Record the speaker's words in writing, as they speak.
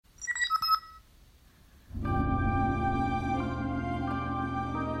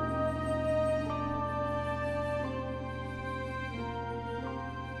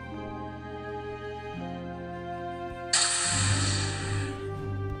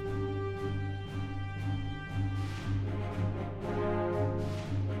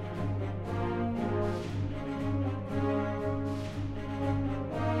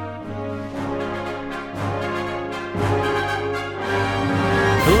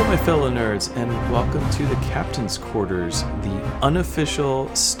Hello, my fellow nerds, and welcome to the Captain's Quarters, the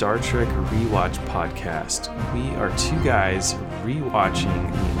unofficial Star Trek Rewatch podcast. We are two guys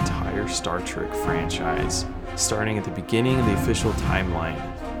rewatching the entire Star Trek franchise, starting at the beginning of the official timeline.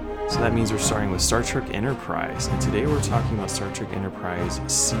 So that means we're starting with Star Trek Enterprise, and today we're talking about Star Trek Enterprise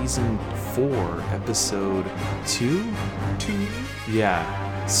Season 4, Episode 2? 2? Yeah,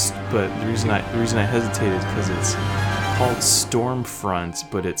 but the reason I hesitated is because it's called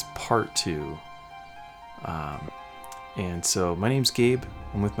Stormfront, but it's part 2. And so my name's Gabe.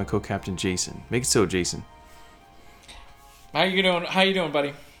 I'm with my co-captain Jason. Make it so, Jason. How you doing,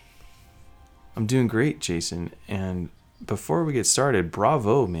 buddy? I'm doing great, Jason. And before we get started,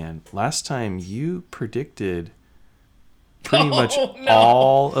 bravo, man. Last time you predicted pretty much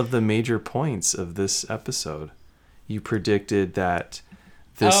all of the major points of this episode. You predicted that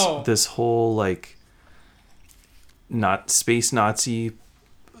this whole not space Nazi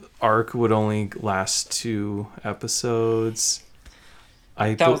arc would only last 2 episodes.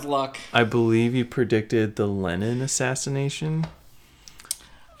 That was luck. I believe you predicted the Lenin assassination.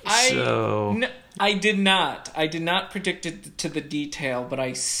 I did not. I did not predict it to the detail, but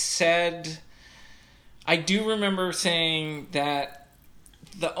I do remember saying that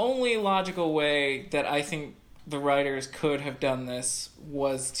the only logical way that I think the writers could have done this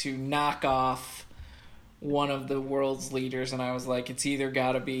was to knock off one of the world's leaders, and I was like, it's either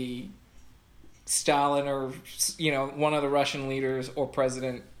got to be Stalin or one of the Russian leaders or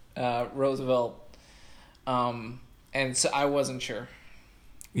President Roosevelt, and so I wasn't sure.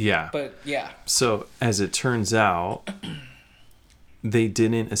 Yeah, but yeah. So as it turns out, they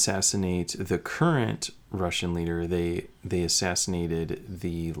didn't assassinate the current Russian leader. They assassinated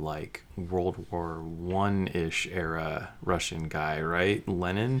the World War I-ish era Russian guy, right?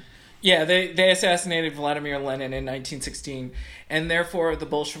 Lenin. Yeah, they assassinated Vladimir Lenin in 1916, and therefore the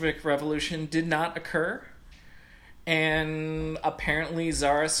Bolshevik Revolution did not occur. And apparently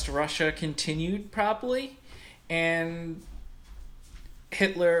Tsarist Russia continued properly, and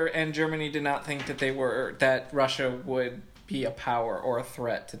Hitler and Germany did not think that Russia would be a power or a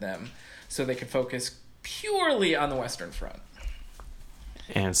threat to them, so they could focus purely on the Western Front.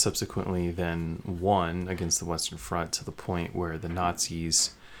 And subsequently then won against the Western Front to the point where the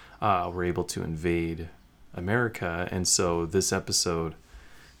Nazis were able to invade America. And so this episode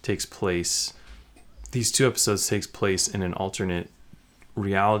takes place, these 2 episodes takes place in an alternate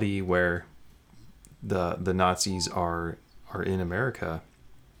reality where the Nazis are in America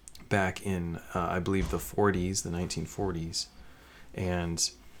back in, I believe, the 1940s.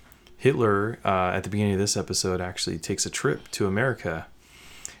 And Hitler, at the beginning of this episode, actually takes a trip to America.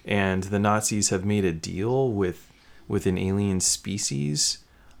 And the Nazis have made a deal with an alien species.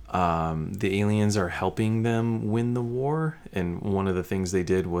 The aliens are helping them win the war, and one of the things they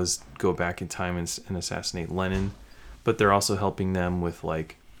did was go back in time and assassinate Lenin, but they're also helping them with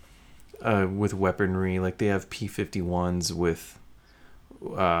weaponry. They have P-51s with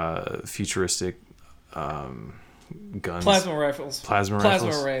futuristic guns, plasma rifles, plasma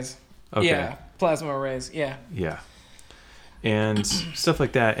arrays. Okay. Yeah, plasma arrays. Yeah, and stuff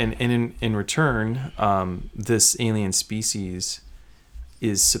like that. And in return, this alien species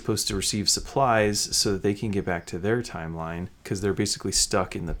is supposed to receive supplies so that they can get back to their timeline, because they're basically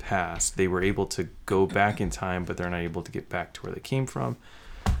stuck in the past. They were able to go back in time, but they're not able to get back to where they came from.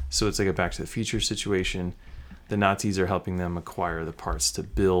 So it's like a Back to the Future situation. The Nazis are helping them acquire the parts to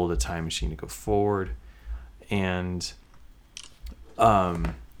build a time machine to go forward. And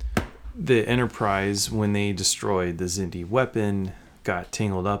the Enterprise, when they destroyed the Xindi weapon, got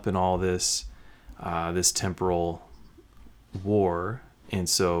tangled up in all this temporal war. And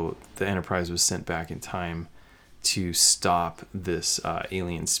so the Enterprise was sent back in time to stop this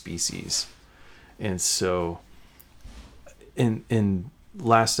alien species. And so in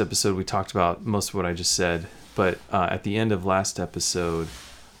last episode, we talked about most of what I just said. But at the end of last episode,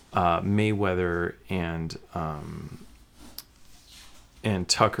 Mayweather and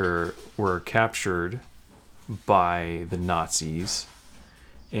Tucker were captured by the Nazis.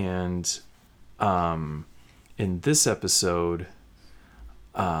 And in this episode,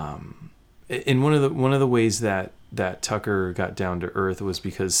 in one of the ways that Tucker got down to earth was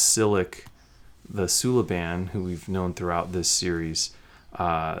because Silic, the Suliban, who we've known throughout this series,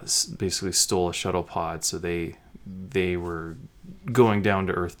 basically stole a shuttle pod. So they were going down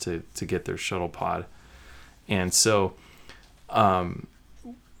to earth to get their shuttle pod. And so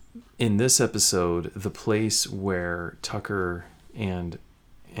in this episode, the place where Tucker and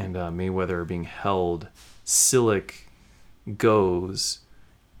Mayweather are being held, Silic goes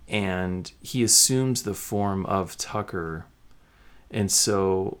and he assumes the form of Tucker And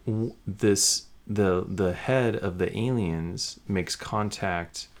so the head of the aliens makes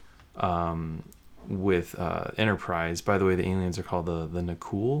contact with Enterprise. By the way, the aliens are called the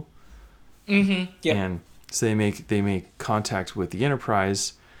Nakul. Mm-hmm. Yep. And so they make contact with the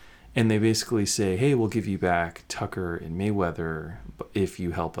Enterprise, and they basically say, "Hey, we'll give you back Tucker and Mayweather if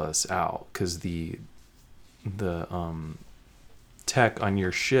you help us out, because the tech on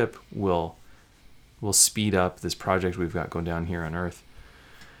your ship will speed up this project we've got going down here on Earth."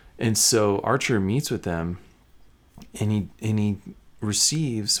 And so Archer meets with them, and he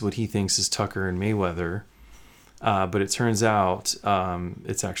receives what he thinks is Tucker and Mayweather, but it turns out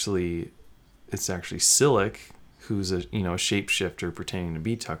it's actually Silic, who's a shapeshifter pretending to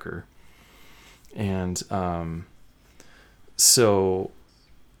be Tucker. And so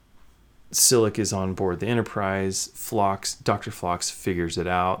Silic is on board the Enterprise. Dr. Phlox figures it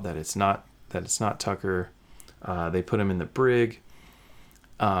out that it's not Tucker. They put him in the brig.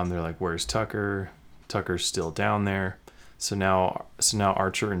 They're like, "Where's Tucker?" Tucker's still down there. So now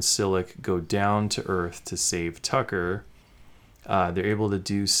Archer and Silic go down to Earth to save Tucker. They're able to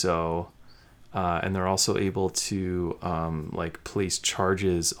do so, and they're also able to place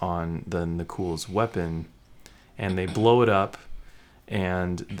charges on the Nakul's weapon, and they blow it up.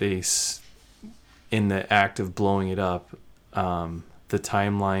 And in the act of blowing it up, the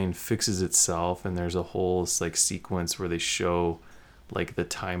timeline fixes itself, and there's a whole sequence where they show the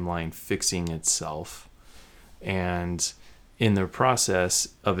timeline fixing itself. And in the process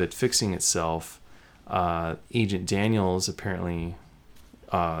of it fixing itself, Agent Daniels apparently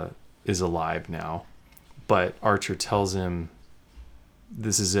is alive now, but Archer tells him,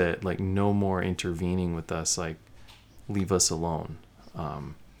 "This is it. No more intervening with us. Leave us alone.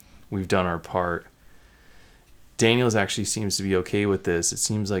 We've done our part." Daniels actually seems to be okay with this. It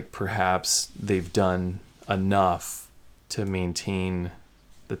seems like perhaps they've done enough to maintain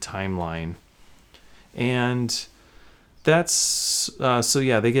the timeline. And that's so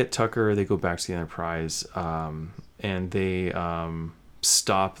yeah, they get Tucker, they go back to the Enterprise, and they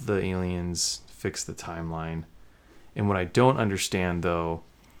stop the aliens, fix the timeline. And what I don't understand though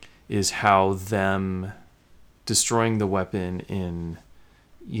is how them destroying the weapon in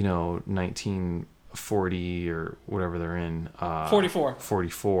 1940 or whatever they're in, 44,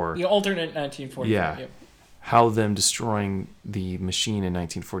 the alternate 1944. Yeah. Yep. How them destroying the machine in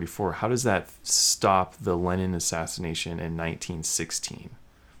 1944, how does that stop the Lenin assassination in 1916?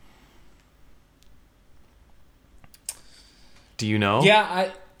 Do you know? Yeah,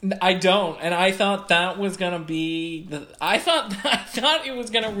 I don't, and I thought that was gonna be I thought it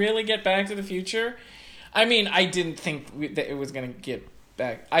was gonna really get Back to the Future. I mean, I didn't think that it was gonna get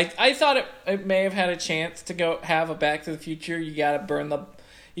back. I thought it may have had a chance to go have a Back to the Future. You gotta burn the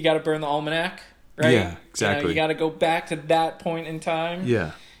almanac. Right? Yeah, exactly. You got to go back to that point in time.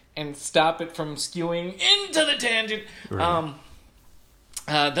 Yeah. And stop it from skewing into the tangent. Right.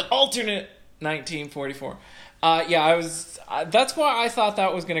 The alternate 1944. That's why I thought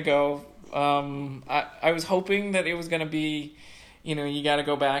that was going to go. I was hoping that it was going to be, you got to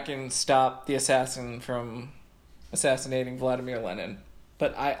go back and stop the assassin from assassinating Vladimir Lenin.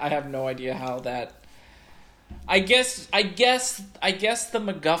 But I have no idea how that. I guess the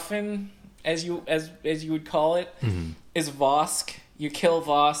MacGuffin, as you would call it, mm-hmm. is Vosk. You kill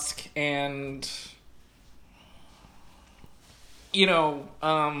Vosk, and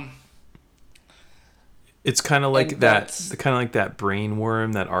it's kind of like that brain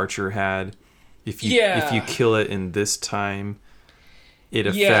worm that Archer had. If you kill it in this time, it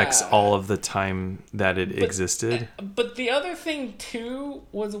affects all of the time that it existed. But the other thing too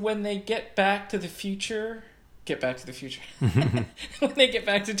was when they get back to the future. When they get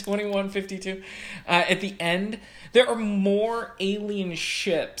back to 2152, at the end, there are more alien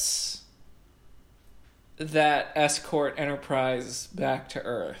ships that escort Enterprise back to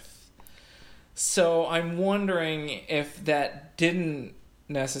Earth. So I'm wondering if that didn't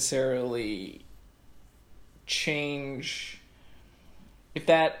necessarily change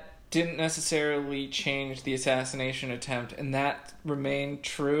the assassination attempt, and that remained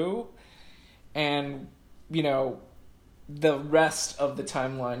true, and the rest of the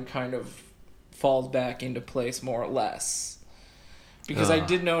timeline kind of falls back into place more or less. Because I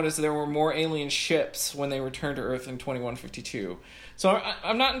did notice there were more alien ships when they returned to Earth in 2152. So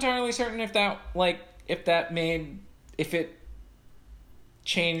I'm not entirely certain if it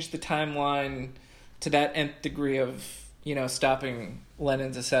changed the timeline to that nth degree of, stopping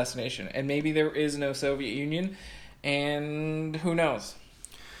Lenin's assassination. And maybe there is no Soviet Union, and who knows?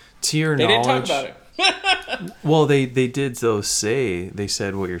 To your knowledge, they didn't talk about it. Well, they did though say, they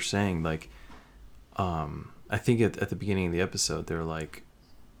said what you're saying, I think at the beginning of the episode, they're like,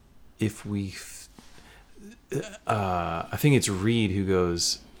 if we, I think it's Reed who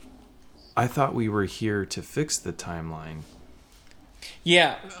goes, I thought we were here to fix the timeline.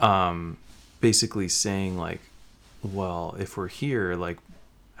 Yeah. Basically saying like, well, if we're here, like,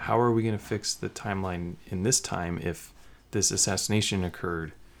 how are we going to fix the timeline in this time if this assassination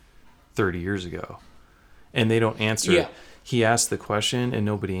occurred 30 years ago? And they don't answer it. He asks the question and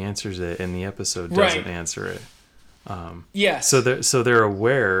nobody answers it, and the episode doesn't answer it. Yes. So they're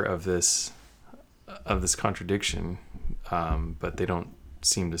aware of this contradiction, but they don't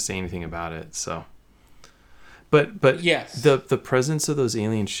seem to say anything about it. So, but yes, the presence of those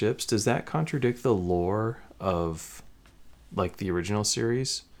alien ships, does that contradict the lore of like the original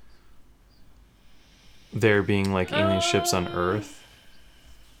series? There being like alien ships on Earth?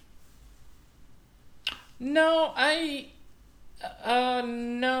 No,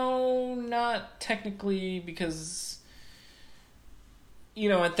 no, not technically, because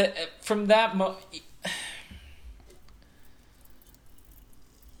from that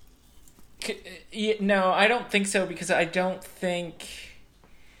no, I don't think so, because I don't think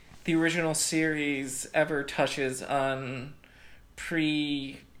the original series ever touches on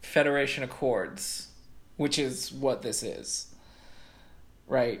pre-Federation Accords, which is what this is,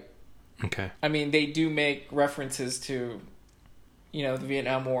 right? Okay. I mean, they do make references to, the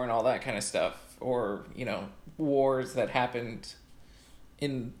Vietnam War and all that kind of stuff, or, wars that happened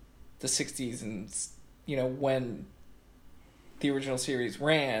in the 60s and, when the original series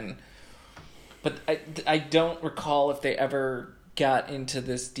ran. But I don't recall if they ever got into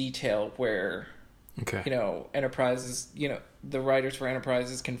this detail where, Enterprises, the writers for Enterprise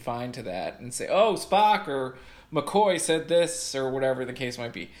is confined to that and say, oh, Spock or McCoy said this, or whatever the case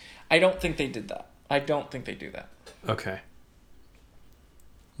might be. I don't think they did that. I don't think they do that. Okay.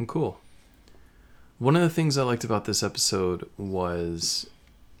 Cool. One of the things I liked about this episode was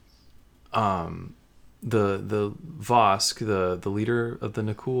the Vosk, the leader of the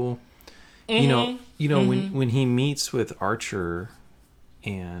Nakul. Mm-hmm. When he meets with Archer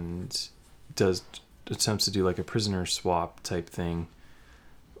and attempts to do like a prisoner swap type thing,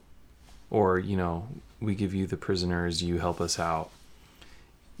 or we give you the prisoners, you help us out.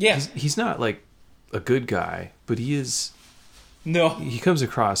 Yeah, he's not like a good guy, but he is. No, he comes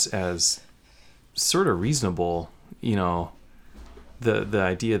across as sort of reasonable. The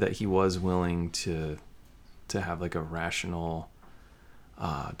idea that he was willing to have like a rational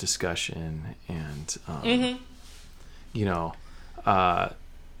discussion, and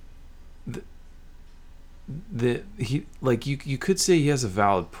he, like, you could say he has a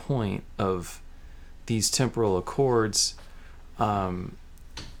valid point of these temporal accords.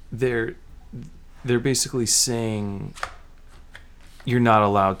 They're basically saying you're not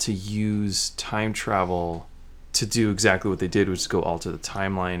allowed to use time travel to do exactly what they did, which is go alter the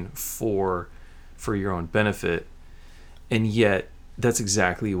timeline for your own benefit. And yet that's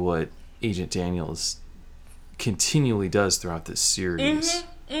exactly what Agent Daniels continually does throughout this series.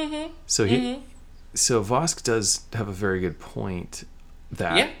 So Vosk does have a very good point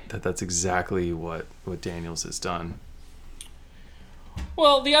that's exactly what Daniels has done.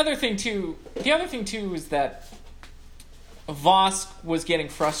 Well, the other thing too is that Vosk was getting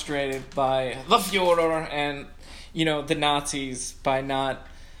frustrated by the Führer and the Nazis by not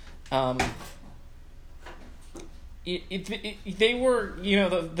they were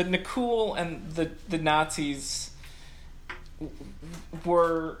the Nakul and the Nazis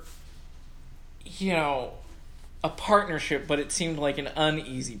were a partnership, but it seemed like an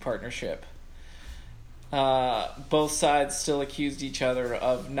uneasy partnership. Both sides still accused each other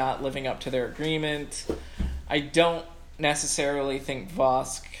of not living up to their agreement. I don't necessarily think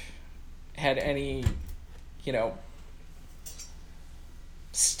Vosk had any,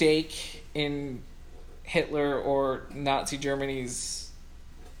 stake in Hitler or Nazi Germany's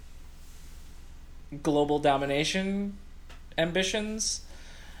global domination ambitions.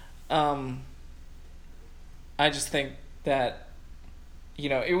 I just think that,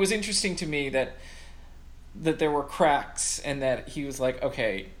 it was interesting to me that there were cracks, and that he was like,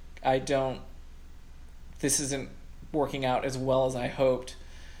 okay, this isn't working out as well as I hoped.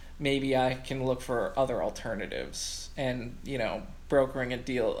 Maybe I can look for other alternatives, and brokering a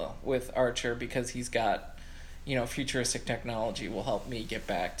deal with Archer because he's got futuristic technology will help me get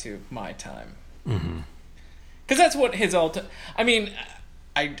back to my time. Because that's what his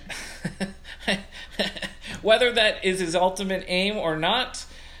I whether that is his ultimate aim or not,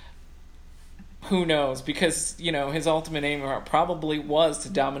 who knows? Because, his ultimate aim probably was to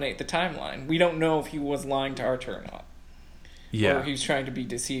dominate the timeline. We don't know if he was lying to Archer or not. Yeah. Or he was trying to be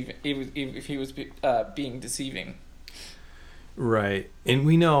deceiving. If he was being deceiving. Right. And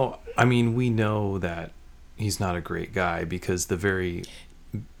we know that he's not a great guy, because the very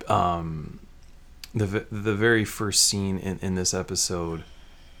the very first scene in this episode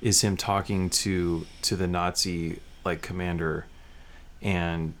is him talking to the Nazi like commander,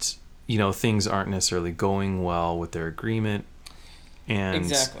 and things aren't necessarily going well with their agreement, and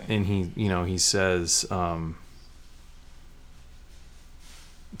Exactly. and he says,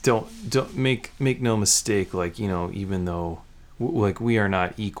 don't make no mistake, like, even though like we are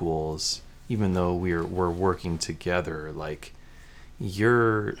not equals, even though we're working together, like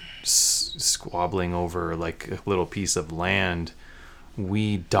you're squabbling over like a little piece of land,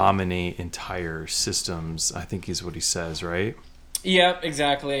 we dominate entire systems, I think is what he says, right? Yep,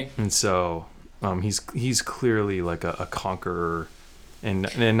 exactly. And so he's clearly like a conqueror, and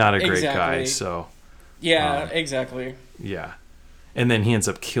not a great guy. So yeah, exactly. Yeah. And then he ends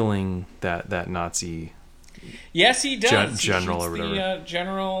up killing that Nazi. Yes, he does. General or whatever. The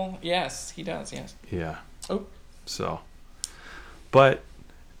general. Yes, he does. Yes. Yeah. Oh. So, but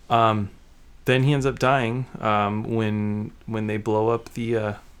then he ends up dying when they blow up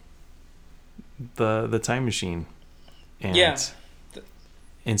the time machine. And, yeah.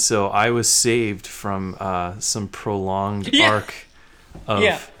 And so I was saved from some prolonged arc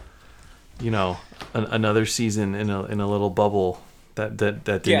of another season in a little bubble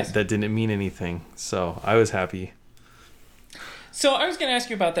that didn't mean anything. So I was happy. So I was going to ask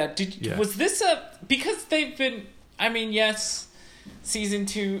you about that. Was this because they've been? I mean, yes, season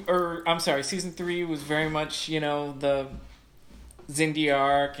 3 was very much the Xindi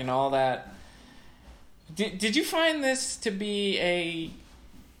arc and all that. Did you find this to be a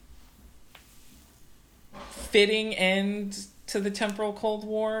fitting end to the temporal Cold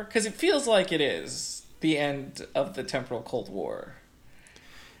War? Because it feels like it is the end of the temporal Cold War.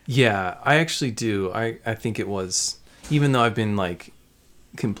 Yeah, I actually do. I think it was, even though I've been like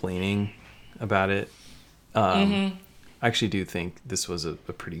complaining about it. I actually do think this was a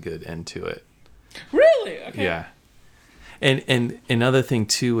pretty good end to it. Really? Okay. Yeah. And another thing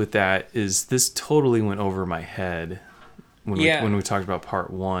too with that is this totally went over my head when we talked about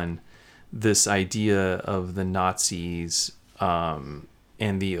part 1. This idea of the Nazis and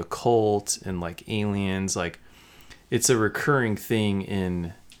the occult and like aliens, like it's a recurring thing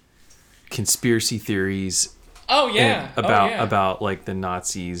in conspiracy theories. Oh yeah. About like the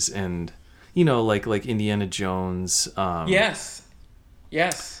Nazis and like Indiana Jones. Yes.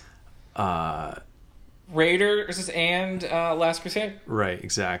 Raiders and Last Crusade. Right,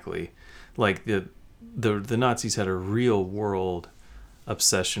 exactly. Like the Nazis had a real world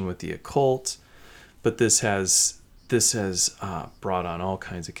obsession with the occult, but this has brought on all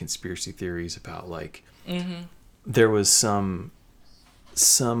kinds of conspiracy theories about like there was some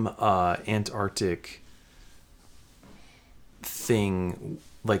Antarctic thing,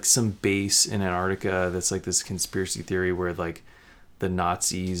 like some base in Antarctica that's like this conspiracy theory where like the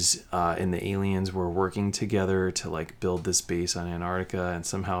Nazis and the aliens were working together to like build this base on Antarctica, and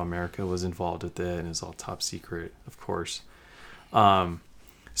somehow America was involved with it, and it's all top secret, of course.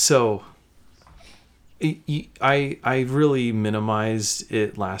 So I really minimized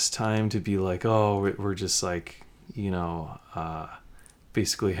it last time to be like, oh, we're just like,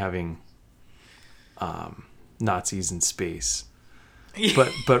 basically having Nazis in space.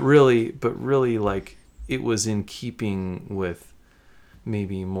 But really like it was in keeping with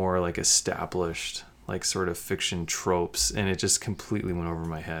maybe more like established like sort of fiction tropes, and it just completely went over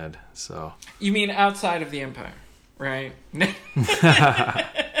my head. So you mean outside of the Empire, right?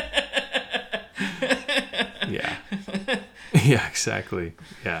 Yeah, exactly.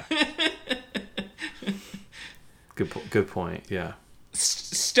 Yeah. Good point. Yeah.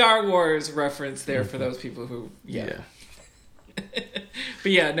 Star Wars reference there for those people who But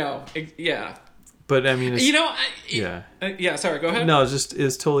yeah, no, yeah. But I mean, sorry, go ahead. No,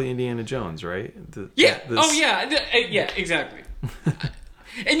 it's totally Indiana Jones, right? Yeah, exactly.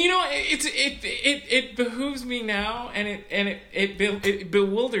 And it behooves me now, and it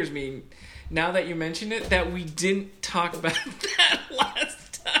bewilders me now that you mentioned it, that we didn't talk about that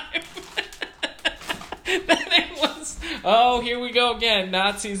last time. That it was, here we go again,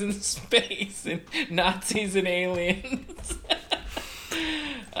 Nazis in space and Nazis and aliens.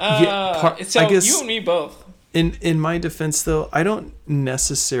 I guess you and me both. In my defense, though, I don't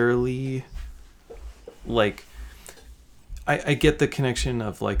necessarily like. I get the connection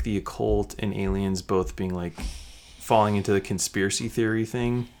of like the occult and aliens both being like falling into the conspiracy theory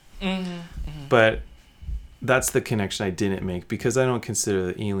thing, but that's the connection I didn't make, because I don't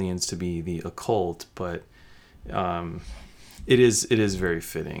consider the aliens to be the occult, but It is very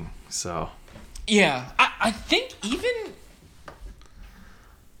fitting. So Yeah, I think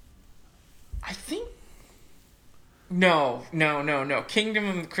no. Kingdom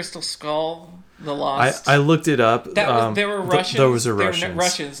of the Crystal Skull, the Lost. I looked it up. There were Russians. There was a Russians.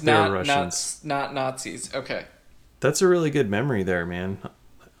 Russians. There were Russians. not Nazis. Okay. That's a really good memory there, man.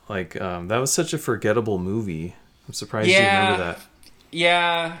 Like that was such a forgettable movie. I'm surprised you remember that.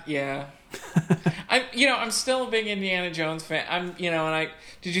 Yeah. I'm still a big Indiana Jones fan.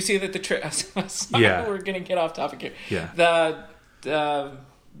 Did you see that we're gonna get off topic here. Yeah.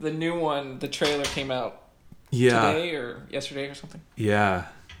 The new one, the trailer came out today or yesterday or something. Yeah,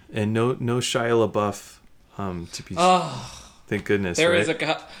 and no Shia LaBeouf to be. Oh, thank goodness. There right? is a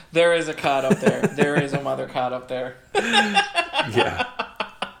cod up there. There is a mother cod up there. Yeah.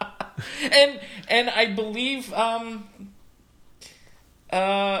 And I believe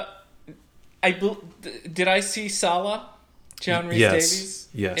did I see Sala, John Rhys Davies?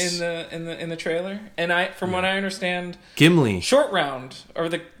 Yes. In the trailer, and from what I understand, Gimli, Short Round, or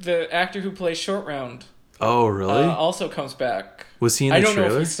the actor who plays Short Round. Oh, really? Also comes back. Was he in the trailer? I don't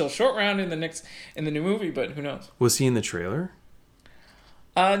know if he's still Short Round in the new movie, but who knows? Was he in the trailer?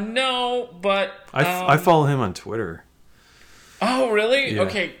 No, but I follow him on Twitter. Oh, really? Yeah.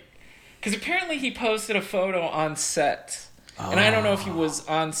 Okay, because apparently he posted a photo on set, and I don't know if he was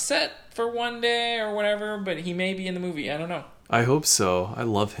on set for one day or whatever, but he may be in the movie. I don't know. I hope so. I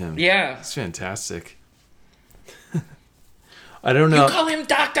love him. Yeah, he's fantastic. I don't know. You call him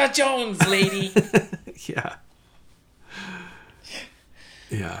Dr. Jones, lady. Yeah.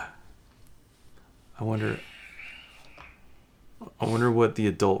 Yeah. I wonder what the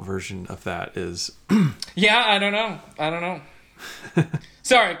adult version of that is. Yeah, I don't know.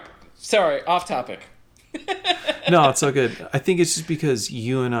 Sorry, off topic. No, it's so good. I think it's just because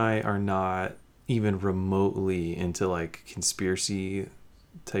you and I are not even remotely into like conspiracy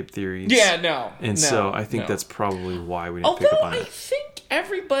type theories. Yeah, no. And so I think that's probably why we didn't pick up on it. I think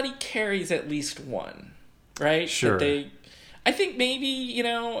everybody carries at least one, right? Sure. I think maybe,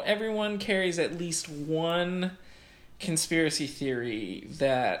 everyone carries at least one conspiracy theory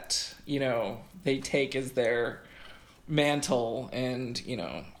that, they take as their mantle, and,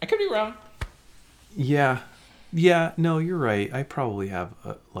 I could be wrong. Yeah, no, you're right. I probably have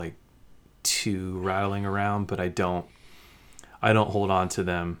like 2 rattling around, but I don't hold on to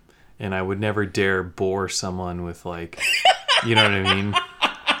them, and I would never dare bore someone with like, you know what I mean?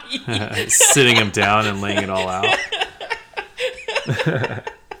 Sitting them down and laying it all out.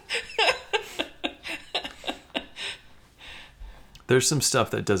 There's some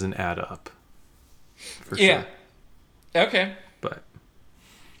stuff that doesn't add up. For sure. Okay. But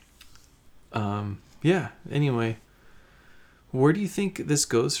yeah, anyway, where do you think this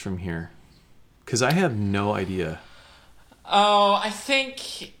goes from here? Because I have no idea. Oh, I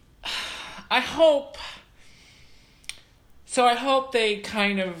hope they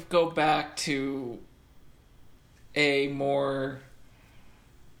kind of go back to a more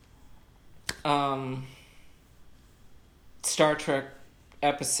Star Trek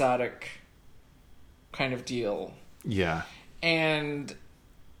episodic kind of deal. Yeah. And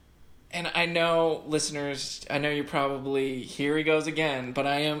I know, listeners, I know you're probably, here he goes again, but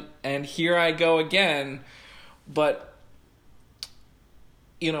and here I go again, but,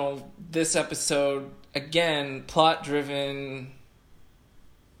 this episode, again, plot-driven,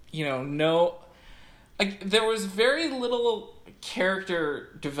 there was very little character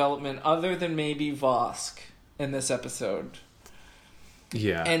development other than maybe Vosk in this episode.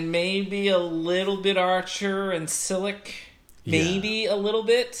 Yeah. And maybe a little bit Archer and Silic. Maybe a little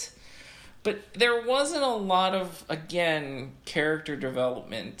bit. But there wasn't a lot of, again, character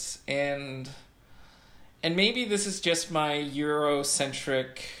development. And maybe this is just my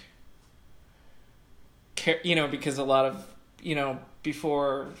Eurocentric, because a lot of,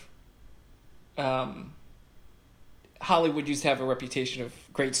 before Hollywood used to have a reputation of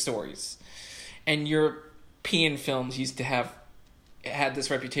great stories. And European films used to had this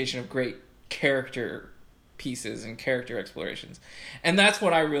reputation of great character pieces and character explorations. And that's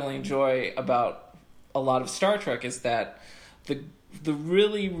what I really enjoy about a lot of Star Trek, is that the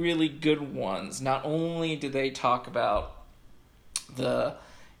really, really good ones, not only do they talk about do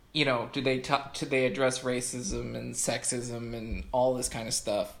they address racism and sexism and all this kind of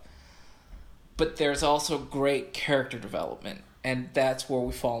stuff, but there's also great character development, and that's where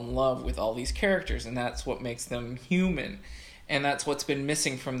we fall in love with all these characters, and that's what makes them human, and that's what's been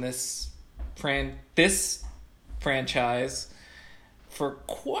missing from this franchise for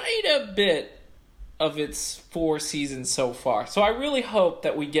quite a bit of its 4 seasons so far. So I really hope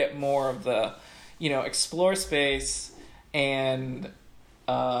that we get more of the, explore space and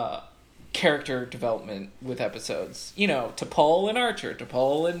character development with episodes. T'Pol and Archer,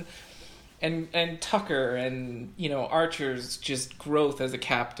 T'Pol and Tucker, and Archer's just growth as a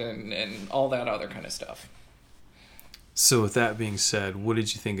captain and all that other kind of stuff. So with that being said, what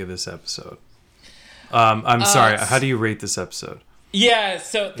did you think of this episode? I'm sorry, how do you rate this episode? Yeah,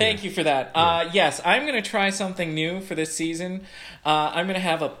 so thank you for that. Yes, I'm going to try something new for this season. I'm going to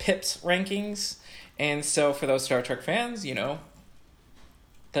have a Pips rankings. And so for those Star Trek fans, the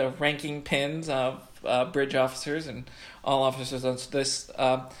ranking pins of bridge officers and all officers on this.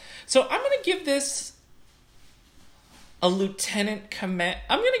 So I'm going to give this a lieutenant command.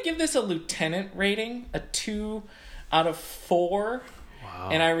 I'm going to give this a lieutenant rating, a 2 out of 4. Wow.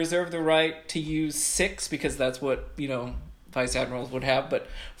 And I reserve the right to use 6 because that's what, vice admirals would have. But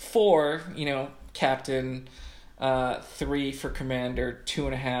 4, captain, 3 for commander,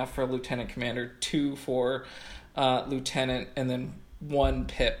 2.5 for lieutenant commander, 2 for lieutenant, and then 1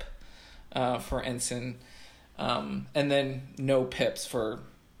 pip for ensign. And then no pips for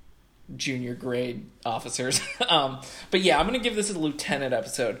junior grade officers. But yeah, I'm going to give this a lieutenant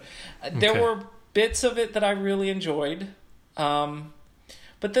episode. There were bits of it that I really enjoyed.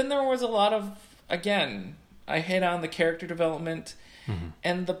 But then there was a lot of, again, I hit on the character development,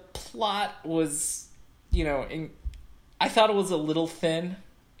 and the plot was, I thought it was a little thin,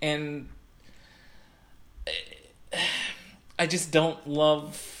 and I just didn't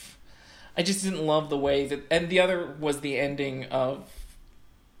love the way that, and the other was the ending of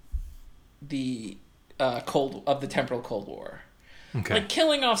the temporal Cold War. Okay. Like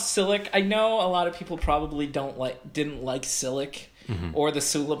killing off Silic. I know a lot of people probably didn't like Silic or the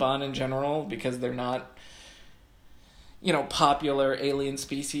Suliban in general because they're not, popular alien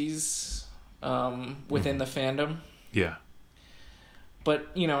species within the fandom. Yeah. But,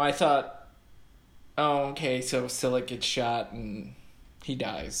 I thought, oh, okay, so Silic gets shot and he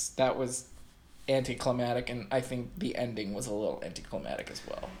dies. That was anticlimactic, and I think the ending was a little anticlimactic as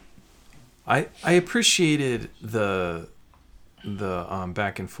well. I appreciated the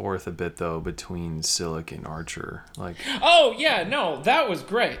back and forth a bit though between Silic and Archer. Oh yeah, no, that was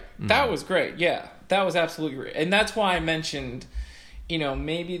great. That was great. Yeah, that was absolutely great, and that's why I mentioned,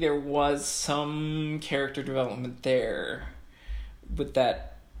 maybe there was some character development there, with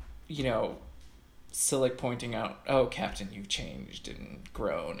that, Silic pointing out, "Oh, Captain, you've changed and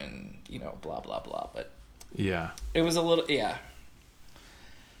grown," and blah blah blah. But yeah, it was a little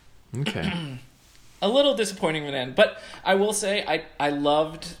Okay. a little disappointing in the end. But I will say I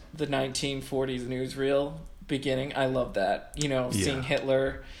loved the 1940s newsreel beginning. I loved that. Seeing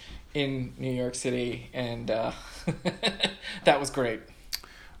Hitler in New York City, and that was great.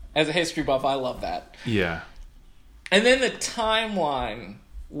 As a history buff, I love that. Yeah. And then the timeline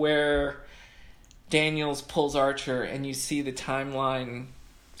where Daniels pulls Archer and you see the timeline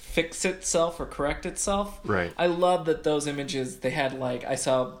fix itself or correct itself. Right. I love that those images, they had I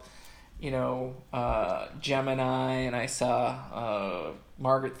saw Gemini, and I saw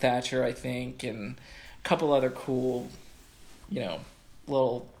Margaret Thatcher, I think, and a couple other cool,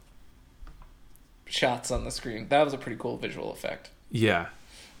 little shots on the screen. That was a pretty cool visual effect. Yeah.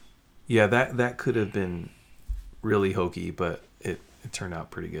 Yeah, that could have been really hokey, but it turned out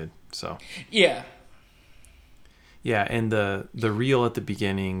pretty good. So yeah. Yeah, and the reel at the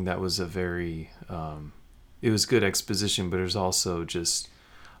beginning, that was a very it was good exposition, but it was also just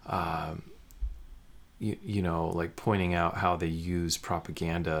pointing out how they use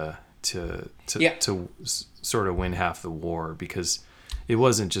propaganda to sort of win half the war, because it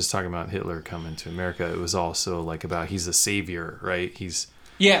wasn't just talking about Hitler coming to America. It was also about he's a savior, right? He's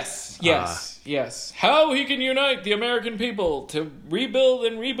yes. How he can unite the American people to rebuild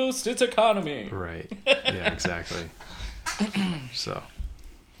and reboost its economy. Right. Yeah, exactly. So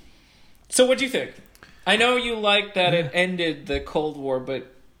what do you think? I know you like that it ended the Cold War,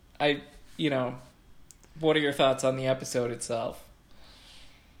 but what are your thoughts on the episode itself?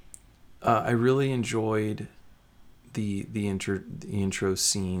 I really enjoyed the intro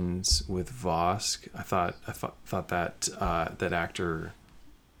scenes with Vosk. I thought that that actor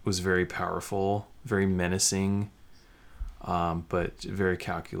was very powerful, very menacing, but very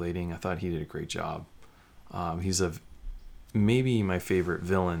calculating. I thought he did a great job. He's maybe my favorite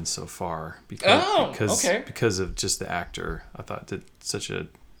villain so far because of just the actor. I thought did such a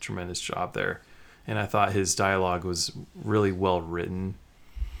tremendous job there, and I thought his dialogue was really well written.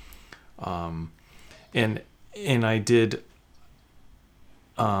 And I did.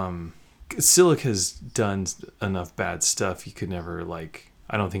 Silic has done enough bad stuff. He could never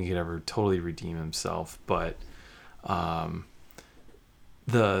I don't think he could ever totally redeem himself, but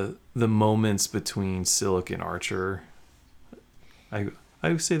the moments between Silic and Archer I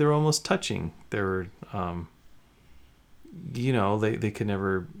would say they're almost touching. They were, they could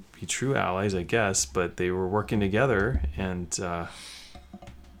never be true allies, I guess, but they were working together, and I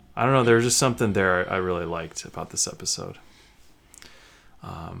don't know. There was just something there I really liked about this episode.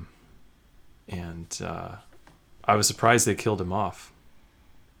 And I was surprised they killed him off.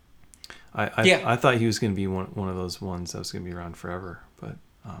 I thought he was going to be one of those ones that was going to be around forever, but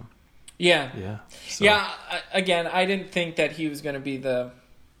yeah. So. Yeah. Again, I didn't think that he was going to be the,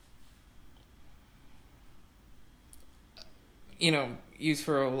 used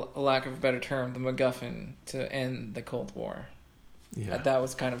for a lack of a better term, the MacGuffin to end the Cold War. Yeah. That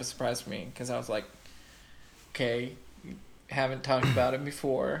was kind of a surprise for me, because I was like, okay, haven't talked about it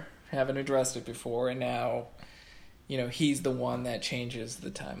before, haven't addressed it before, and now, he's the one that changes the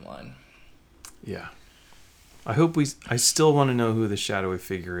timeline. Yeah. I still want to know who the shadowy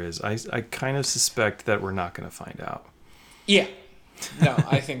figure is. I kind of suspect that we're not going to find out. Yeah. No,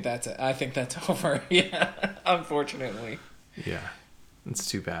 I think that's it. I think that's over. Yeah. Unfortunately. Yeah. It's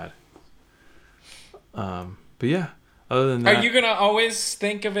too bad. But yeah, other than that. Are you going to always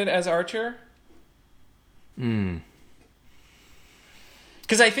think of it as Archer? Because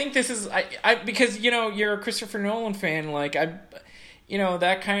I think this is because you're a Christopher Nolan fan, like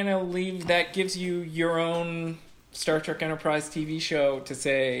that kind of that gives you your own Star Trek Enterprise TV show to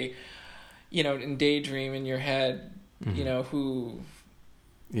say, in daydream in your head, who.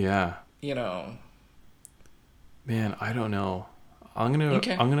 Yeah. Man, I don't know. I'm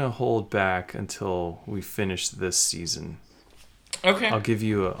gonna hold back until we finish this season. Okay. I'll give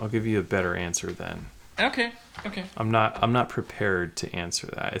you a better answer then. Okay. I'm not prepared to answer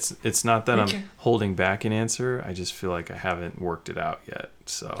that. It's not that I'm holding back an answer. I just feel like I haven't worked it out yet.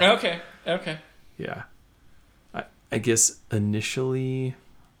 So Okay. Yeah. I guess initially,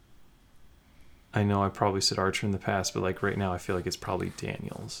 I know I probably said Archer in the past, but like right now I feel like it's probably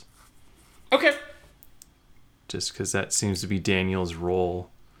Daniels. Okay. Just because that seems to be Daniels' role.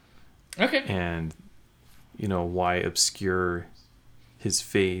 Okay. And why obscure his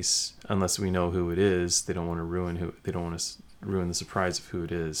face unless we know who it is? They don't want to ruin the surprise of who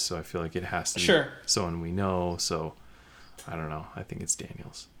it is. So I feel like it has to be someone we know. So I don't know. I think it's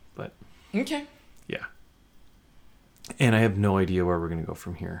Daniels, but okay. Yeah. And I have no idea where we're gonna go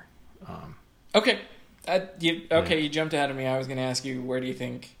from here. Okay. You jumped ahead of me. I was gonna ask you, where do you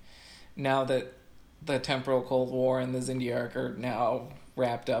think, now that the temporal Cold War and the Xindi arc are now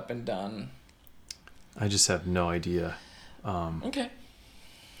wrapped up and done? I just have no idea. Okay.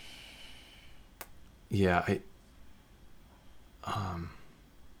 Yeah, I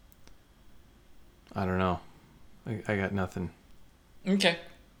don't know. I got nothing. Okay.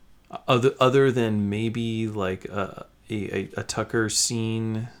 Other than maybe like a Tucker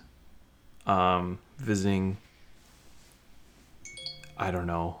scene, visiting. I don't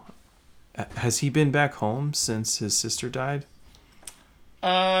know. Has he been back home since his sister died?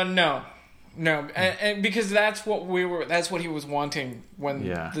 No, and because that's what he was wanting when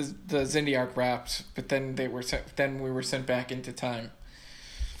the Xindi arc wrapped. But then we were sent back into time.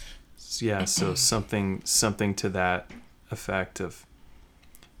 Yeah, so something to that effect of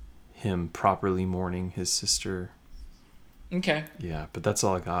him properly mourning his sister. Okay. Yeah, but that's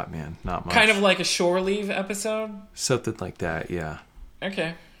all I got, man. Not much. Kind of like a shore leave episode? Something like that, yeah.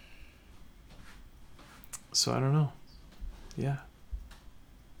 Okay. So I don't know. Yeah.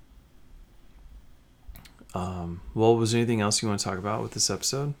 Well, was there anything else you want to talk about with this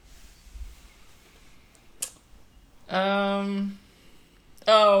episode? Oh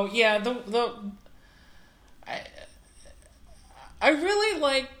yeah, I really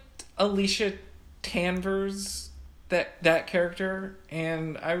liked Alicia Tanvers, that character,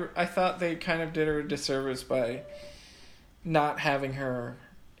 and I thought they kind of did her a disservice by not having her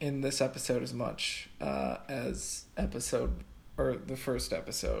in this episode as much as the first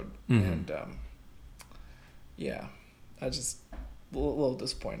episode. Mm-hmm. And yeah, I just a little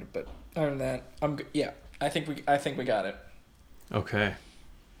disappointed, but other than that, I'm good. Yeah, I think we got it. Okay,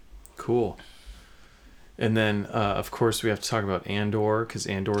 cool. And then of course we have to talk about Andor, because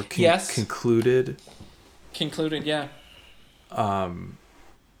Andor concluded. Concluded, yeah.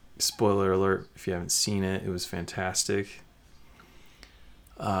 Spoiler alert if you haven't seen it, it was fantastic.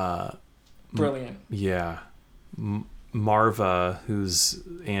 Brilliant. Yeah. Marva, who's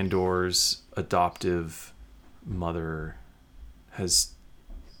Andor's adoptive mother,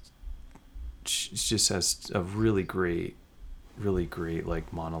 she just has a really great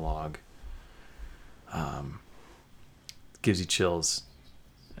like monologue. Gives you chills.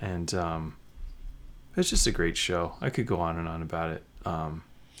 And it's just a great show. I could go on and on about it.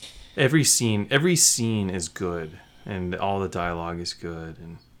 Every scene is good. and all the dialogue is good,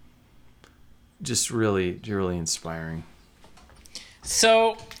 and just really, really inspiring.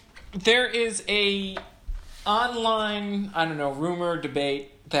 So there is a online, I don't know, rumor,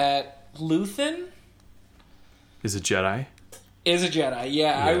 debate that Luthen Is a Jedi? is a Jedi.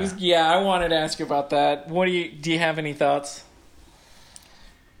 Yeah, I wanted to ask you about that. Do you have any thoughts?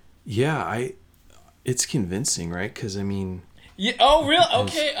 Yeah, it's convincing, right? Because I mean, Yeah. Oh, really?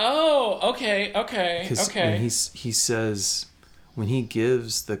 Okay. Okay. because when he says, when he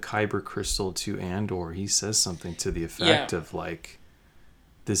gives the Kyber crystal to Andor, he says something to the effect of like,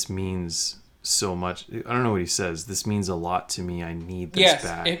 "This means so much." I don't know what he says. This means a lot to me. I need this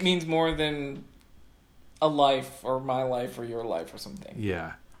back. It means more than a life or my life or your life or something.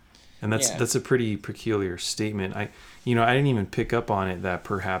 Yeah. And that's a pretty peculiar statement. I didn't even pick up on it that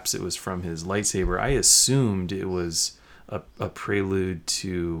perhaps it was from his lightsaber. I assumed it was a prelude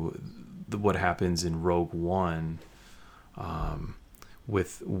to what happens in Rogue One,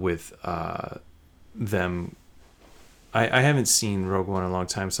 with them. I haven't seen Rogue One in a long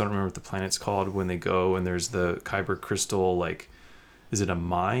time, so I don't remember what the planet's called when they go and there's the Kyber crystal. Like, is it a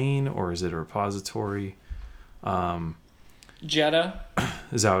mine or is it a repository? Jeddah.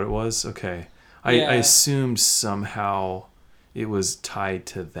 Is that what it was? Okay. I assumed somehow it was tied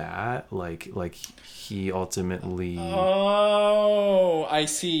to that. Like he ultimately. Oh, I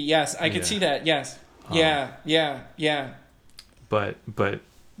see. Yes, I could see that. Yes. Yeah. But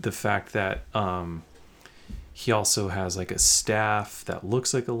the fact that he also has like a staff that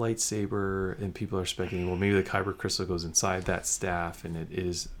looks like a lightsaber, and people are speculating, well, maybe the Kyber crystal goes inside that staff, and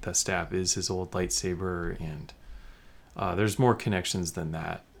that staff is his old lightsaber, and there's more connections than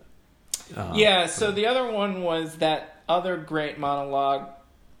that. So the other one was that other great monologue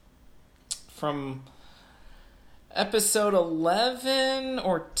from episode 11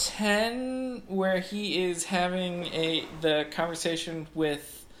 or 10, where he is having the conversation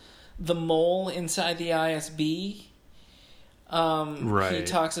with the mole inside the ISB. Right. He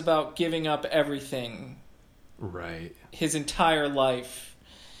talks about giving up everything. Right. His entire life.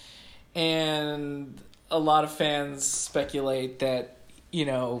 And a lot of fans speculate that,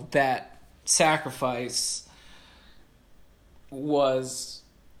 that sacrifice was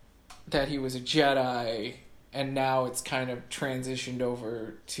that he was a Jedi, and now it's kind of transitioned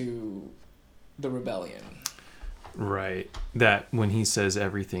over to the rebellion. Right. That when he says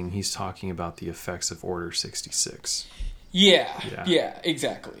everything, he's talking about the effects of Order 66. Yeah,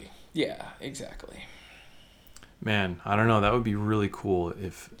 exactly. Man, I don't know. That would be really cool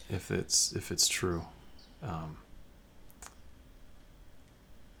if it's true.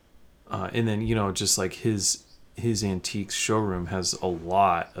 And then just like his antiques showroom has a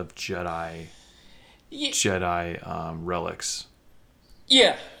lot of Jedi relics.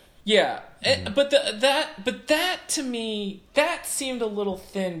 Yeah. Mm-hmm. But that to me, that seemed a little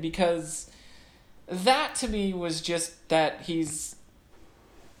thin, because that to me was just that he's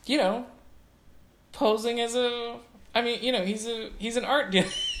posing as he's an art dealer.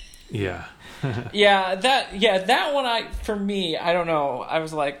 Yeah. That one, for me, I don't know. I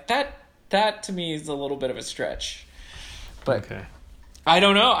was like, that to me is a little bit of a stretch. But okay. I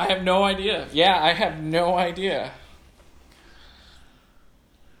don't know. I have no idea. Yeah, I have no idea.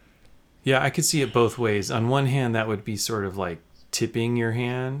 Yeah, I could see it both ways. On one hand, that would be sort of like tipping your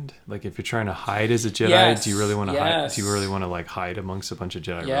hand. Like if you're trying to hide as a Jedi, do you really want to hide? Do you really want to like hide amongst a bunch of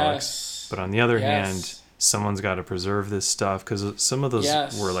Jedi relics? But on the other hand, someone's got to preserve this stuff, because some of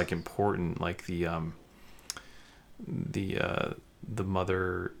those were like important, like the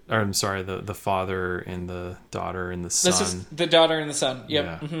mother, or I'm sorry, the father and the daughter and the son. This is the daughter and the son. Yep.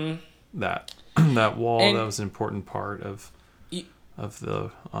 Yeah. Mm-hmm. That wall, that was an important part of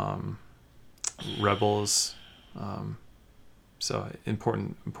the rebels. So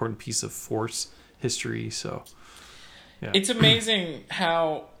important piece of Force history. So yeah. It's amazing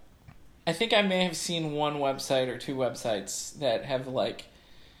how, I think I may have seen one website or two websites that have where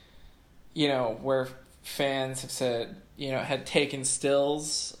fans have said, had taken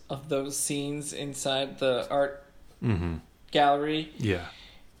stills of those scenes inside the art gallery. Yeah.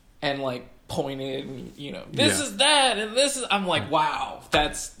 And pointed, and, this is that, and this is, I'm like, wow,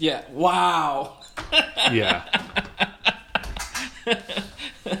 wow. Yeah.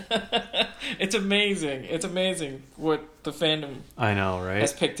 It's amazing. It's amazing what the fandom I know, right?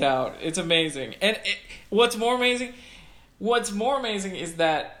 has picked out. It's amazing. And what's more amazing is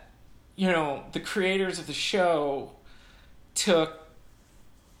that, the creators of the show took,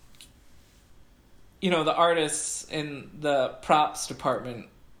 the artists in the props department,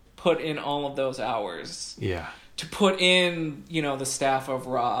 put in all of those hours. Yeah. To put in, the staff of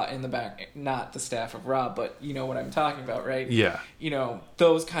Ra in the back, not the staff of Ra, but you know what I'm talking about, right? Yeah.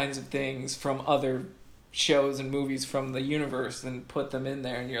 Those kinds of things from other shows and movies from the universe, and put them in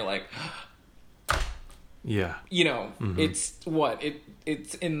there, and you're like, yeah. It's what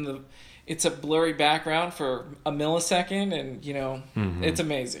it's a blurry background for a millisecond, and it's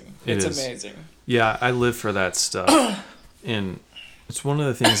amazing. It's amazing. Yeah, I live for that stuff. And it's one of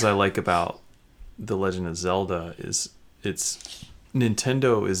the things I like about The Legend of Zelda is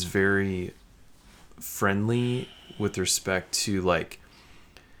Nintendo is very friendly with respect to like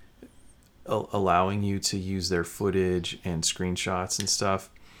allowing you to use their footage and screenshots and stuff,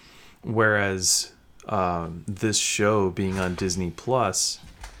 whereas this show being on Disney Plus,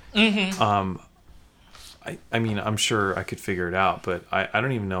 I mean, I'm sure I could figure it out, but I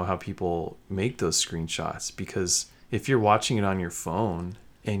don't even know how people make those screenshots, because if you're watching it on your phone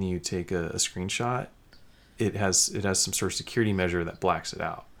and you take a screenshot, it has some sort of security measure that blacks it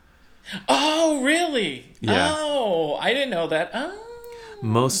out. Oh, really? Yeah. Oh, I didn't know that. Oh.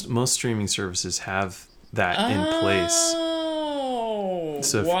 Most streaming services have that in place. Oh,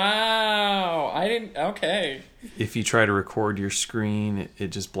 so wow. I didn't. Okay. If you try to record your screen, it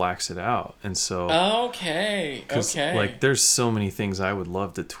just blacks it out. And so... Okay. Like, there's so many things I would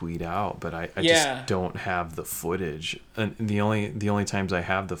love to tweet out, but I just don't have the footage. And the only times I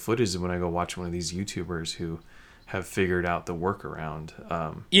have the footage is when I go watch one of these YouTubers who have figured out the workaround.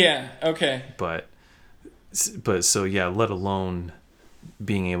 Okay. But so, yeah, let alone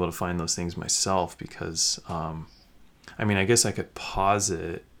being able to find those things myself, because, I mean, I guess I could pause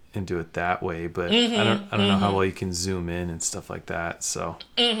it and do it that way, but I don't know how well you can zoom in and stuff like that. So,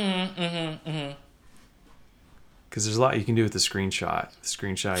 because there's a lot you can do with the screenshot.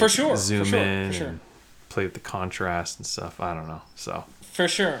 For sure, zoom in, and play with the contrast and stuff. I don't know. So for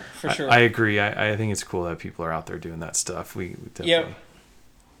sure. I agree. I think it's cool that people are out there doing that stuff. We definitely,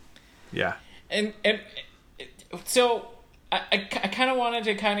 yeah. And so I kind of wanted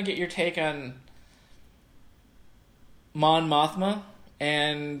to get your take on Mon Mothma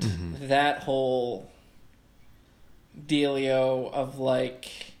and that whole dealio of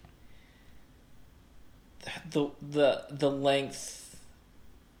like the length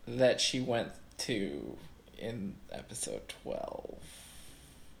that she went to in episode 12,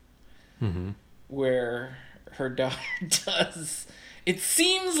 where her daughter does. It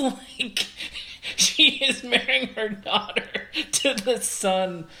seems like she is marrying her daughter to the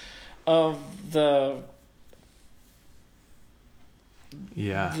son of the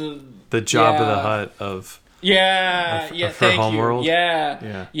the Jabba the Hutt of her homeworld.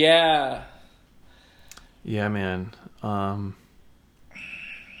 Yeah, man.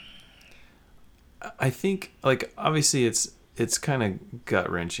 I think, like, obviously it's kind of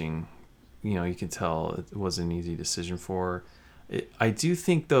gut wrenching. You can tell it wasn't an easy decision for her. I do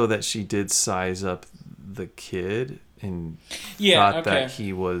think, though, that she did size up the kid and thought that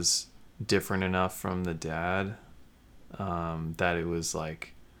he was different enough from the dad, that it was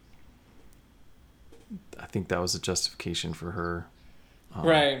like, I think that was a justification for her.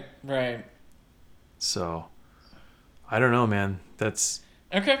 Right. So, I don't know, man. That's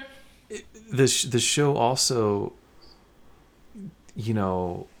okay. The show also,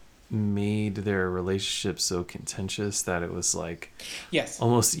 made their relationship so contentious that it was like,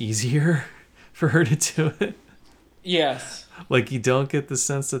 almost easier for her to do it. Yes. Like, you don't get the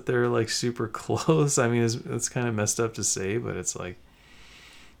sense that they're like super close. I mean, it's kind of messed up to say, but it's like,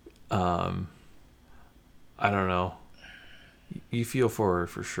 I don't know. You feel for her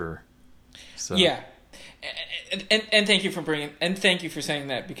for sure. So. Yeah. And thank you for saying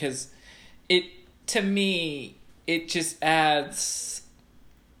that, because to me, it just adds,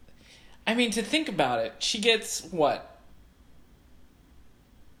 I mean, to think about it, she gets what?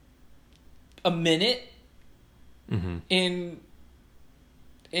 A minute in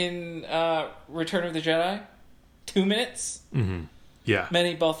Return of the Jedi? 2 minutes? Yeah.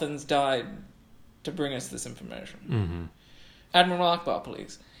 Many Bothans died to bring us this information. Admiral Akbar,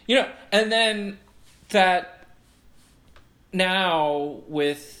 please. And then that now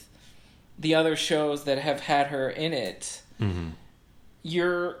with the other shows that have had her in it,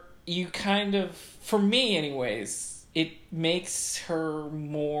 you kind of, for me anyways, it makes her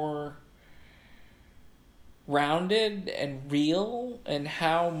more rounded and real, and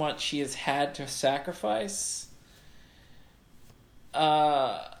how much she has had to sacrifice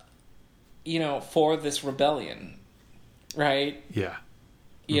for this rebellion, right? Yeah.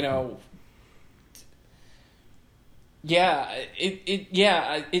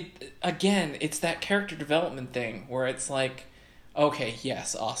 Again, it's that character development thing where it's like, Okay,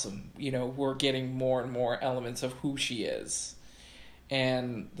 yes, awesome. We're getting more and more elements of who she is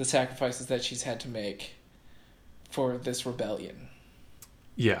and the sacrifices that she's had to make for this rebellion.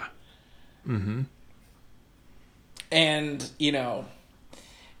 Yeah. Mm-hmm. And,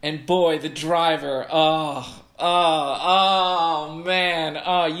 and boy, the driver,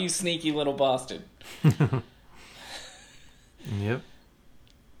 man, you sneaky little bastard. Yep.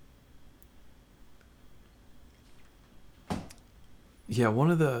 Yeah,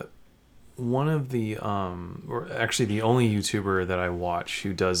 one of the or actually the only YouTuber that I watch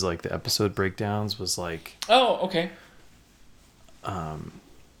who does like the episode breakdowns was like, Oh, okay.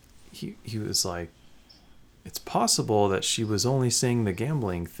 he was like, it's possible that she was only saying the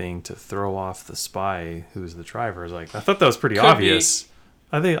gambling thing to throw off the spy who's the driver. Like, I thought that was pretty obvious.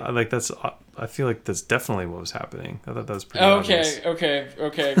 I think I feel like that's definitely what was happening. I thought that was pretty obvious. Okay.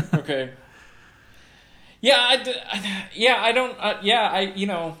 I don't. I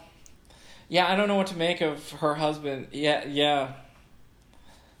don't know what to make of her husband. Yeah.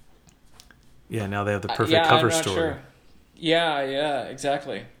 Yeah, now they have the perfect cover I'm not story. Sure. Yeah,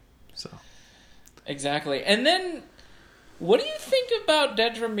 exactly. So. Exactly. And then, what do you think about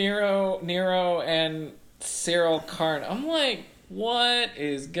Dedra Nero and Cyril Karn? I'm like, what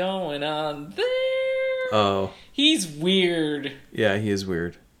is going on there? Oh. He's weird. Yeah, he is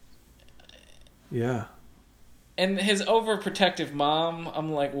weird. Yeah. And his overprotective mom,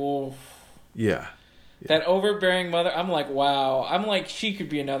 I'm like, whoa. Yeah. That overbearing mother, I'm like, wow. I'm like, she could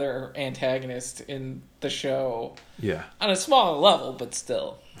be another antagonist in the show. Yeah. On a smaller level, but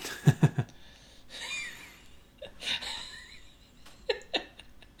still.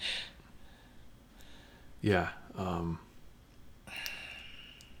 Yeah.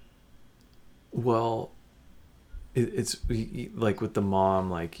 Well, it's like with the mom,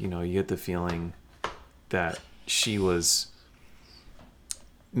 like, you get the feeling that she was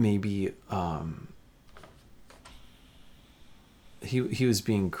maybe he was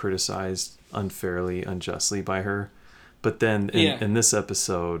being criticized unfairly, unjustly by her. But then in this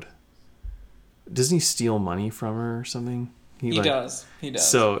episode, doesn't he steal money from her or something? He does.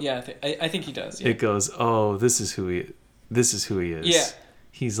 So yeah, I think he does. Yeah. It goes, oh, this is who he is. Yeah.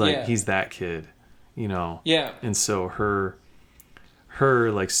 He's like he's that kid, Yeah. And so her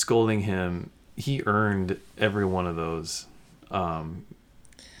like scolding him, he earned every one of those, and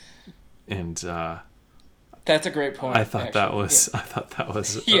that's a great point. I thought that was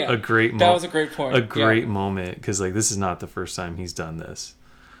yeah. a great that was a great point. A great moment, because like this is not the first time he's done this.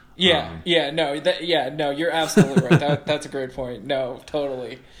 No, you're absolutely right. That's a great point. No,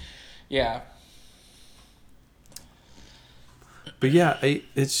 totally. Yeah. But yeah,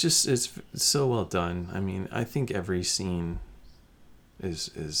 it's so well done. I mean, I think every scene is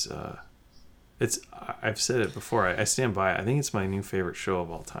it's I've said it before. I stand by it. I think it's my new favorite show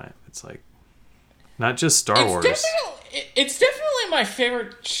of all time. It's like not just Star Wars. It's definitely my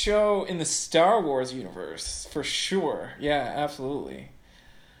favorite show in the Star Wars universe, for sure. Yeah, absolutely.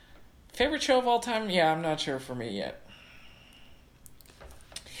 Favorite show of all time? Yeah, I'm not sure for me yet.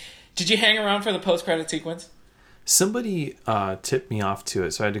 Did you hang around for the post-credit sequence? Somebody tipped me off to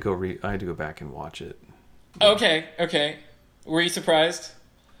it, so I had to go back and watch it. Okay. Were you surprised?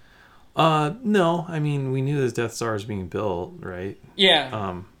 No. I mean, we knew the Death Star was being built, right?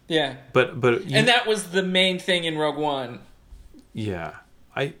 Yeah. Yeah. But and that was the main thing in Rogue One. Yeah.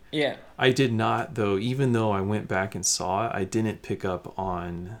 I did not, though. Even though I went back and saw it, I didn't pick up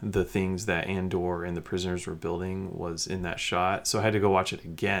on the things that Andor and the prisoners were building was in that shot. So I had to go watch it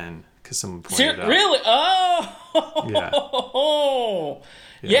again because someone pointed it out. Really? Oh,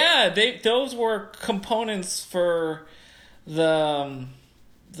 yeah. Those were components for the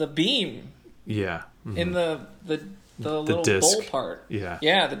beam. Yeah. Mm-hmm. In the little disc. bowl part. Yeah.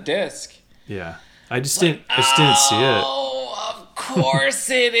 Yeah, the disc. Yeah. I just didn't see it. Oh, of course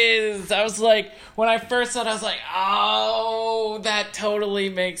it is. I was like, when I first saw it, I was like, oh, that totally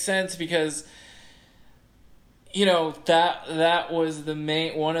makes sense, because that was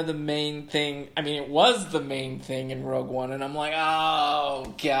one of the main thing. I mean, it was the main thing in Rogue One, and I'm like,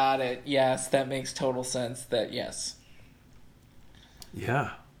 oh, got it. Yes, that makes total sense. Yes.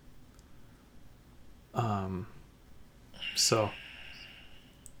 Yeah. So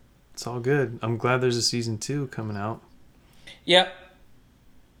it's all good. I'm glad there's a season 2 coming out. Yep.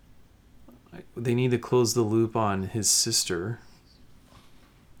 They need to close the loop on his sister.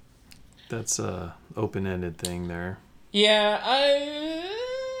 That's a open-ended thing there. Yeah,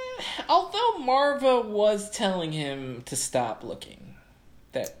 although Marva was telling him to stop looking,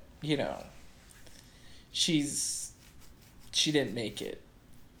 that she didn't make it.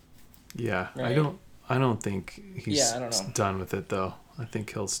 Yeah, right? I don't think he's I don't know. done with it though. I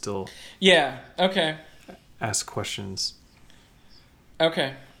think he'll still Okay. ask questions.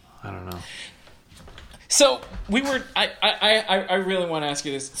 Okay. I don't know. So we were. I really want to ask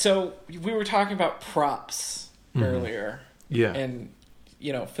you this. So we were talking about props earlier. Yeah. And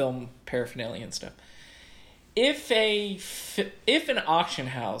film paraphernalia and stuff. If an auction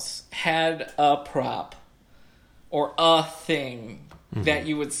house had a prop or a thing that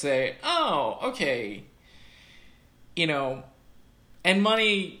you would say, oh, okay, and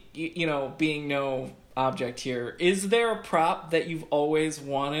money, being no object here, is there a prop that you've always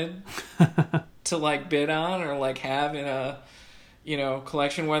wanted to like bid on or like have in a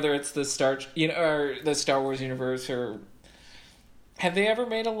collection, whether it's the or the Star Wars universe, or have they ever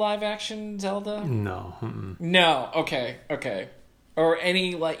made a live action Zelda? No. Mm-mm. No. Okay. Or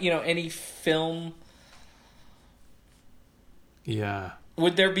any any film. Yeah.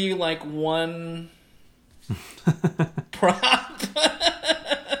 Would there be like one prop?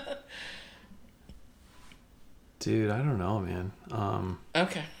 Dude, I don't know, man.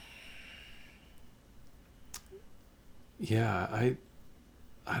 Okay. Yeah,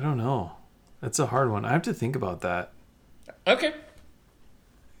 I don't know. That's a hard one. I have to think about that. Okay.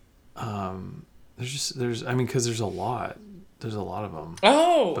 Because there's a lot. There's a lot of them.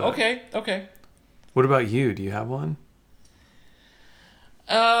 Oh, But okay. what about you? Do you have one?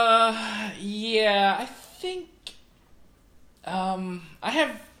 Yeah, I think I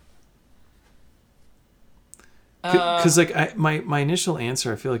have Because my initial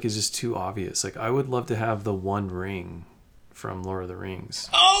answer, I feel like is just too obvious. Like I would love to have the One Ring from Lord of the Rings.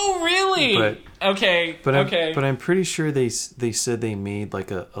 Oh, really? Okay. But I'm pretty sure they said they made like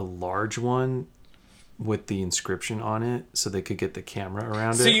a large one with the inscription on it, so they could get the camera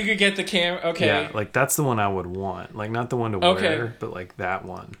around it. So you could get the camera. Okay. Yeah, like that's the one I would want. Like not the one to wear, but like that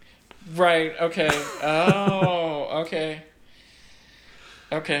one. Right. Okay. Oh. Okay.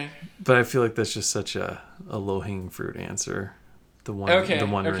 Okay. But I feel like that's just such a low hanging fruit answer. The one. Okay. The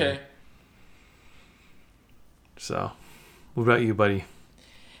One Ring. So, what about you, buddy?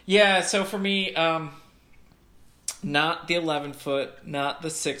 Yeah. So for me, not the 11-foot, not the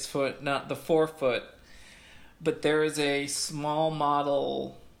 6-foot, not the 4-foot, but there is a small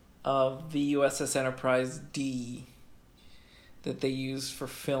model of the USS Enterprise D that they used for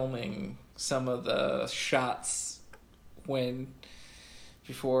filming some of the shots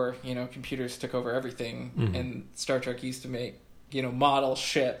before computers took over everything, and Star Trek used to make model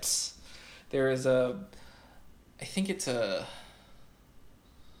ships. There is I think it's a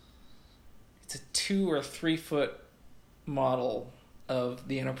 2 or 3 foot model of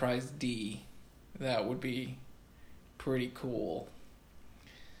the Enterprise D. That would be pretty cool,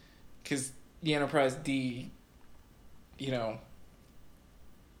 because the Enterprise D,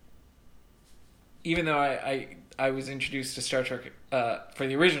 even though I was introduced to Star Trek for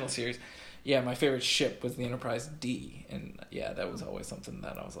the original series, my favorite ship was the Enterprise D, and that was always something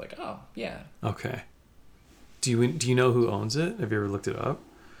that I was like, oh yeah. Okay. Do you know who owns it? Have you ever looked it up?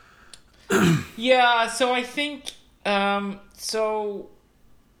 Yeah, so I think so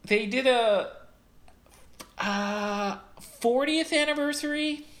they did a 40th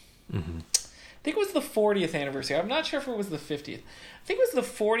anniversary. Mm-hmm. I think it was the 40th anniversary. I'm not sure if it was the 50th. I think it was the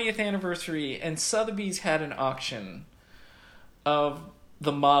 40th anniversary, and Sotheby's had an auction of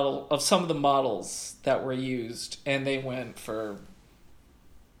some of the models that were used, and they went for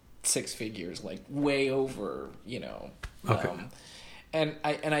 6 figures, like way over, Okay. And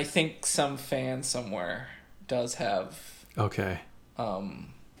I think some fan somewhere does have a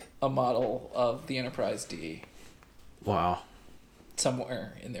model of the Enterprise D. Wow.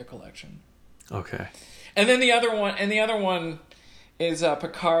 Somewhere in their collection. Okay. And then the other one is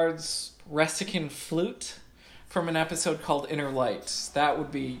Picard's Resican flute from an episode called Inner Lights. That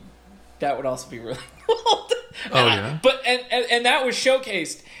would also be really cool. Yeah. And that was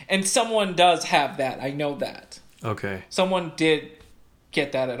showcased, and someone does have that. I know that. Okay. Someone did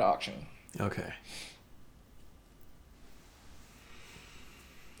get that at auction. Okay.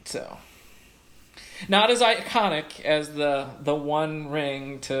 So, not as iconic as the One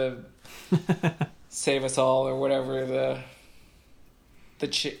Ring to save us all, or whatever the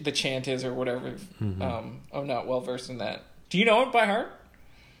chant is, or whatever. Mm-hmm. I'm not well versed in that. Do you know it by heart?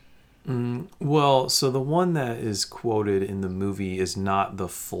 Well, so the one that is quoted in the movie is not the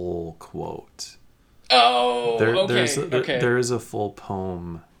full quote. Oh, okay. There is a full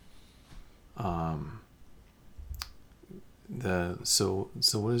poem. So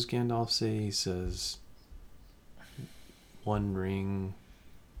what does Gandalf say? He says, "One ring."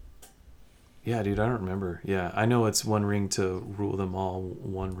 Yeah, dude, I don't remember. Yeah, I know it's one ring to rule them all,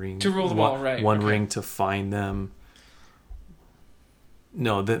 one ring To rule them all, right? One okay. ring to find them.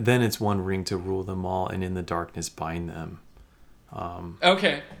 No, then it's one ring to rule them all, and in the darkness bind them.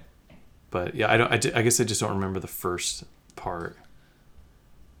 Okay. But yeah, I guess I just don't remember the first part.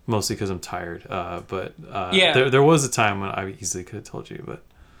 Mostly because I'm tired. But Yeah. there was a time when I easily could have told you, but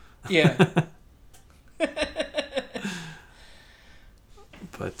Yeah.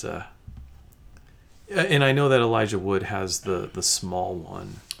 but and I know that Elijah Wood has the small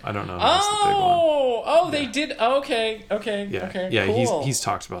one. I don't know who has the big one. Oh, they did. Okay. Yeah, Okay. yeah. Cool. He's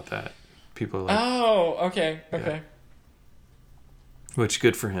talked about that. People are like, Oh, okay. Yeah. Which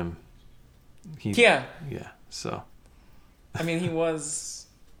good for him. Yeah. Yeah. So. I mean, he was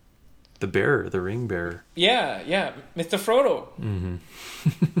the bearer, the ring bearer. Yeah, Mr. Frodo. Mm-hmm.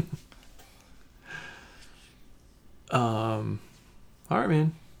 All right,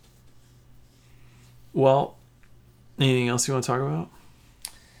 man. Well, anything else you want to talk about?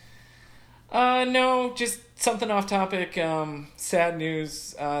 No, just something off topic. Sad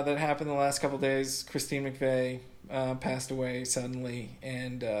news that happened the last couple days. Christine McVie passed away suddenly,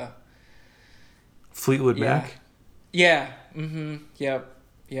 and Fleetwood Mac. Yeah. Mm-hmm. Yep.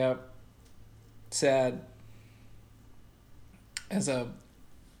 Sad. As a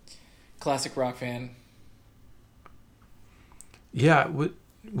classic rock fan. Yeah.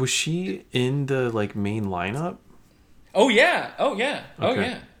 Was she in the main lineup? Oh yeah. Okay.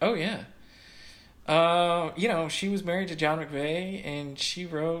 She was married to John McVie, and she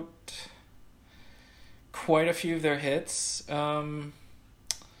wrote quite a few of their hits. And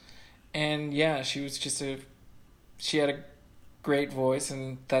yeah, she was she had a great voice,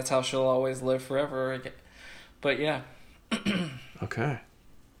 and that's how she'll always live forever. But yeah. Okay.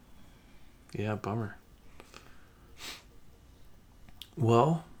 Yeah, bummer.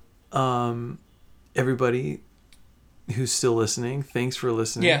 Well, everybody who's still listening, thanks for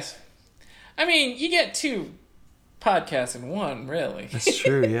listening. Yes. I mean, you get 2 podcasts in one, really. That's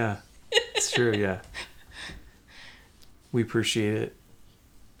true, yeah. It's true, yeah. We appreciate it.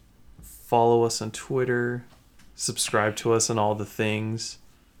 Follow us on Twitter. Subscribe to us on all the things.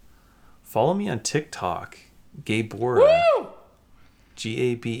 Follow me on TikTok. Gaybora. Woo!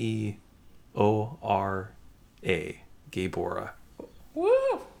 Gabeora. Gaybora.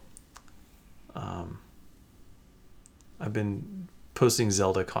 Woo! I've been posting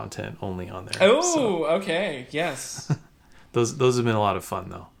Zelda content only on there. Oh, okay. Yes. Those have been a lot of fun,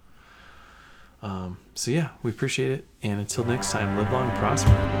 though. So yeah, we appreciate it. And until next time, live long and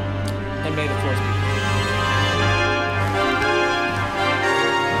prosper. And may the force be with you.